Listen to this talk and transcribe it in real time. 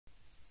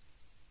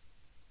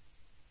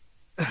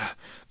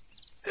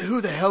Who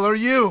the hell are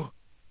you?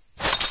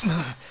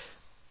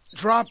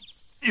 Drop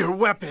your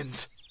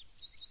weapons.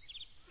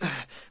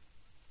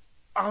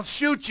 I'll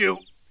shoot you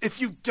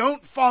if you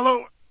don't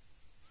follow...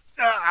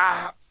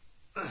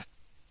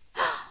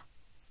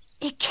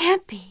 It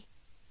can't be.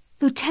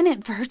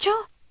 Lieutenant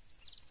Virgil?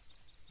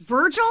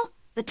 Virgil?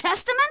 The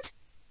Testament?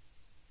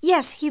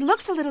 Yes, he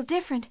looks a little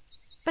different,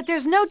 but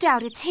there's no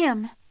doubt it's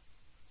him.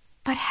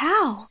 But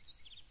how?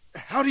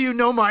 How do you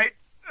know my...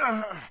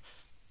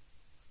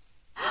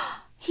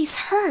 He's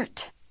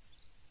hurt.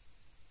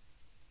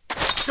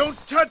 Don't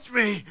touch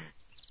me!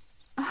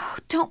 Oh,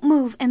 don't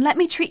move and let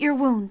me treat your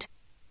wound.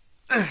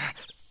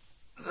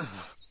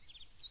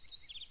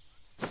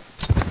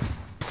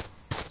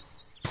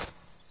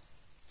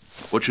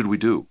 What should we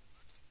do?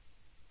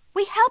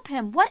 We help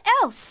him. What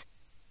else?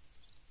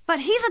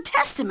 But he's a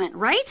Testament,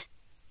 right?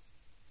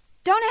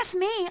 Don't ask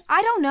me.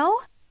 I don't know.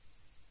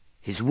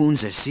 His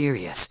wounds are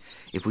serious.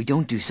 If we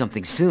don't do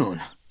something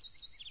soon...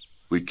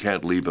 We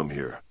can't leave him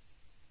here.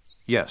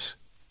 Yes.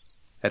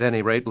 At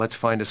any rate, let's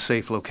find a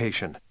safe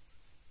location.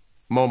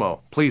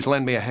 Momo, please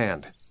lend me a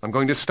hand. I'm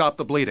going to stop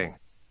the bleeding.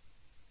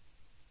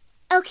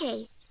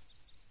 Okay.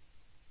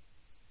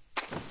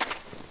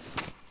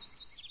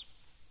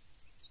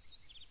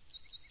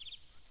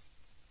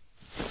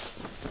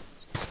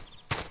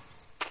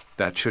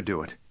 That should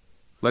do it.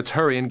 Let's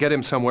hurry and get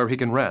him somewhere he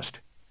can rest.